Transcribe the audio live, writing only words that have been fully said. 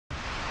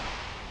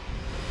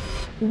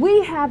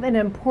We have an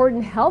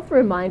important health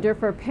reminder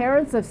for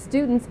parents of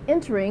students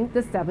entering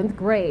the 7th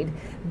grade.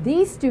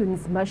 These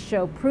students must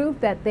show proof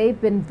that they've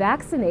been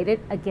vaccinated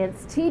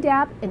against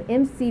T-DAP and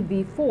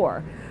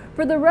MCV4.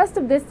 For the rest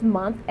of this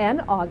month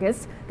and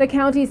August, the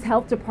county's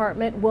health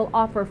department will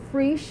offer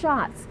free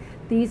shots.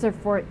 These are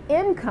for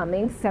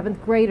incoming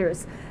 7th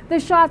graders. The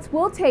shots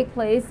will take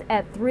place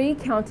at 3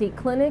 county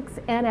clinics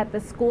and at the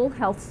School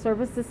Health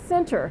Services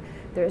Center.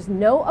 There's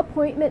no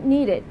appointment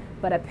needed,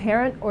 but a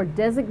parent or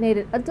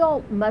designated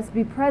adult must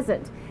be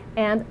present,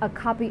 and a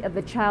copy of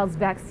the child's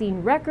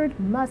vaccine record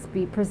must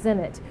be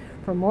presented.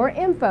 For more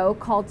info,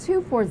 call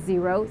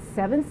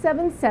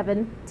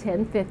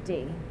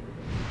 240-777-1050.